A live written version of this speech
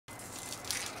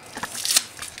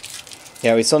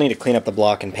Yeah, we still need to clean up the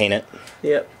block and paint it.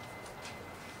 Yep.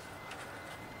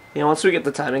 Yeah, once we get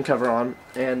the timing cover on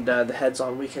and the heads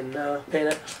on, we can paint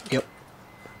it. Yep.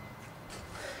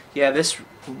 Yeah, this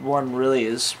one really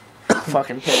is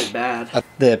fucking pitted bad.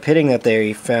 The pitting that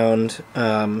they found,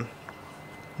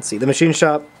 let's see, the machine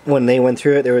shop, when they went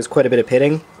through it, there was quite a bit of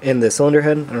pitting in the cylinder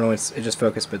head. I don't know, it just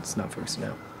focused, but it's not focused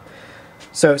now.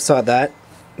 So I saw that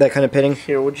kind of pitting.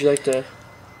 Here, would you like to...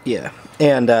 Yeah.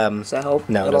 And, does that help?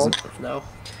 No, it doesn't. No.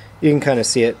 You can kind of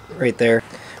see it right there.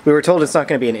 We were told it's not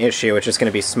going to be an issue, it's just going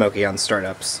to be smoky on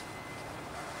startups.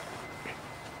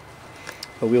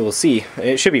 But we will see.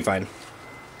 It should be fine.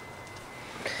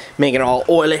 Make it all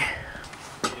oily.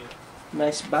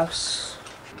 Nice boss.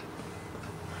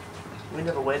 We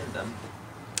never waited them.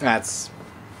 I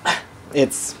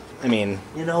mean...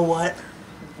 You know what?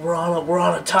 We're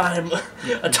on a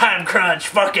time crunch,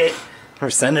 fuck it! We're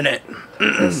sending it.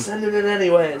 We're sending it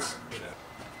anyways.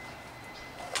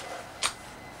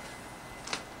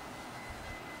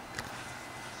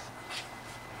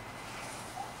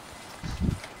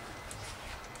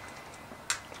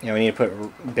 Yeah, we need to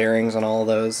put bearings on all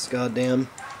those, goddamn.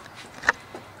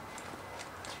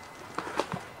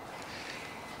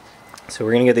 So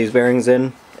we're going to get these bearings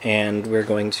in, and we're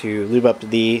going to lube up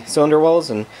the cylinder walls,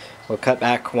 and we'll cut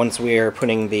back once we are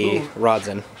putting the rods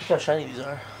in. Look how shiny these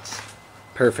are.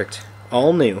 Perfect.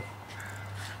 All new.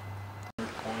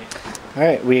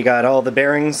 Alright, we got all the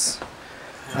bearings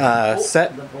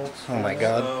set. Oh my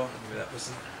god.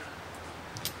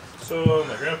 So,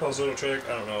 my grandpa's little trick,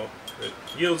 I don't know if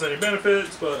it yields any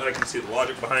benefits, but I can see the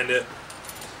logic behind it,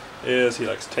 is he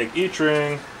likes to take each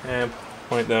ring and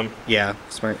point them Yeah,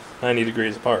 smart. 90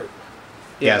 degrees apart.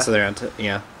 Yeah, so they're on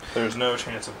yeah. There's no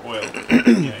chance of oil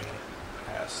getting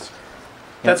past.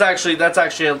 That's actually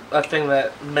a thing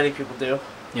that many people do.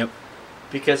 Yep.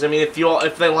 Because I mean, if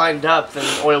they lined up, then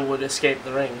oil would escape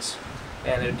the rings,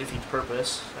 and it would defeat the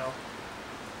purpose.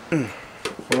 So.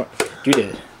 You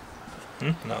did it.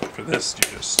 Not for this, you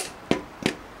just...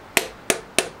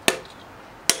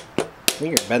 I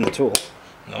think you're bend the tool.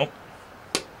 Nope.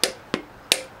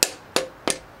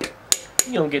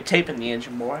 You don't get tape in the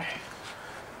engine, boy.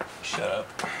 Shut up.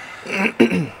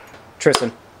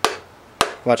 Tristan,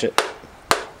 watch it.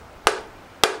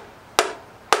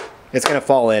 It's gonna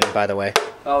fall in, by the way.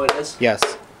 Oh, it is? Yes.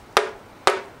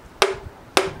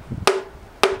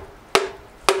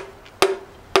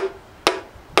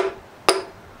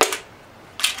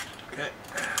 Okay.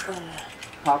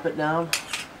 Pop it down.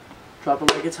 Drop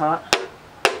it like it's hot.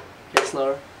 Get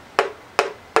slower.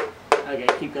 Okay,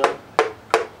 keep going.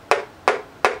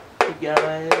 Keep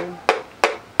going.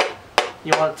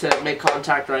 You want to make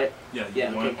contact, right? Yeah,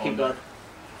 Yeah, okay, keep going.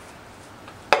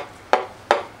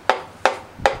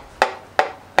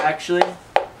 Actually,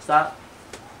 stop.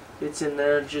 It's in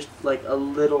there just like a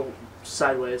little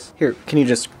sideways. Here, can you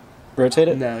just rotate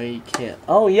it? No, you can't.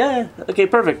 Oh, yeah. Okay,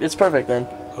 perfect. It's perfect then.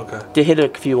 Okay. To hit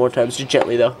it a few more times, just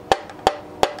gently though.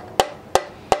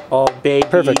 Oh, baby.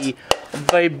 Perfect.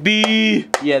 Baby.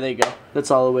 Yeah, there you go.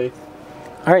 That's all the way.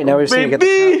 Alright, now we're just gonna get the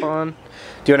Baby! cap on.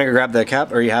 Do you want to go grab the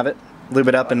cap, or you have it? Lube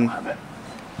it up and...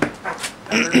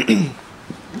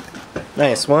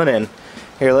 Nice, one in.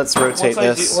 Here, let's rotate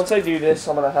this. Once I do this,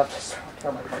 I'm gonna have to start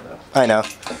on my car though. I know.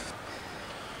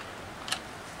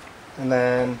 And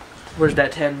then... Where's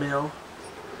that 10 mil?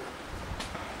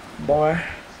 Boy.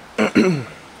 And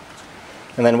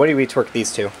then what do we torque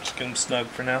these to? Just get them snug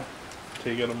for now,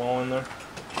 till you get them all in there.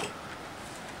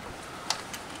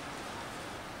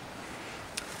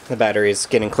 The battery's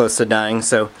getting close to dying,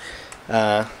 so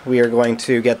we are going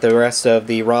to get the rest of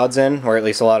the rods in, or at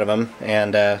least a lot of them,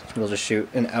 and we'll just shoot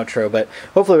an outro, but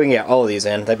hopefully we can get all of these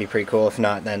in. That'd be pretty cool. If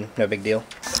not, then no big deal.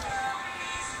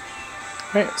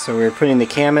 Alright, so we're putting the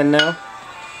cam in now.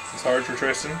 It's hard for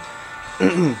Tristan. So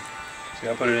you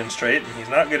gotta put it in straight, and he's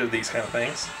not good at these kind of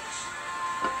things.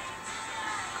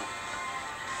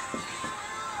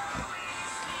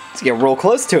 Let's get real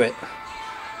close to it.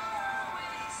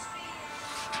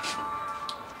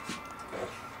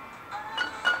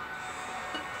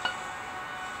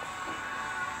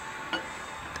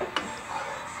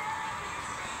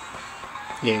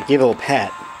 Yeah, give it a little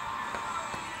pat.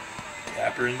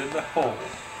 Tap her into the hole.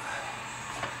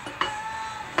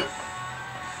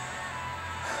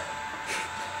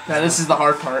 Now this is the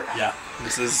hard part. Yeah,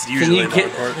 this is usually the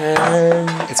hard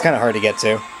part. It's kind of hard to get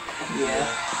to. Yeah.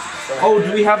 Oh,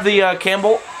 do we have the cam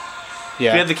bolt?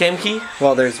 Yeah. Do we have the cam key?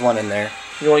 Well, there's one in there.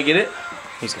 You want to get it?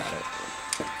 He's got it.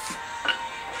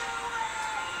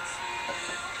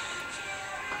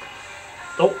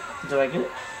 Oh, did I get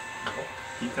it? No.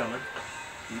 Keep coming.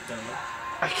 Keep coming.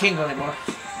 I can't go anymore.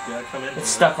 You gotta come in. It's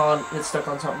stuck on. It's stuck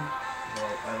on something.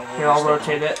 I don't know. Here, I'll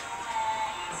rotate it.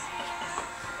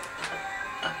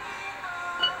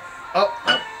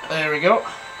 Oh, there we go.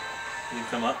 You need to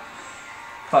come up.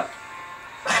 But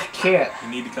I can't. You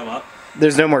need to come up.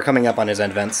 There's no more coming up on his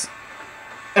end vents.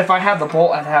 If I had the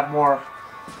bolt, I'd have more.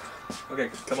 Okay,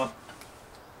 come on.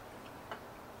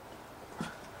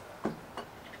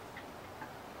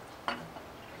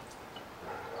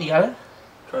 You got it?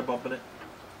 Try bumping it.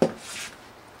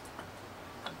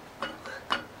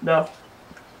 No.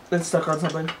 It's stuck on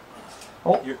something.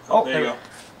 Oh, There you go.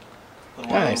 A little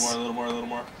more, Nice. a little more, a little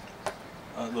more, a little more.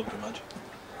 A little too much.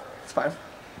 It's fine.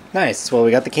 Nice. Well,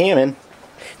 we got the cam in.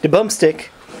 The bump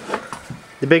stick.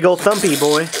 The big old thumpy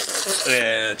boy.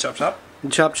 Yeah, chop chop.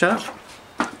 Chop chop.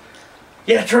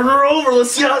 Yeah, turn her over.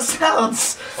 Let's see how it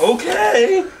sounds.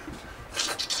 Okay.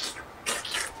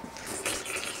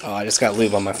 Oh, I just got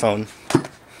lube on my phone.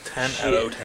 10 out of 10.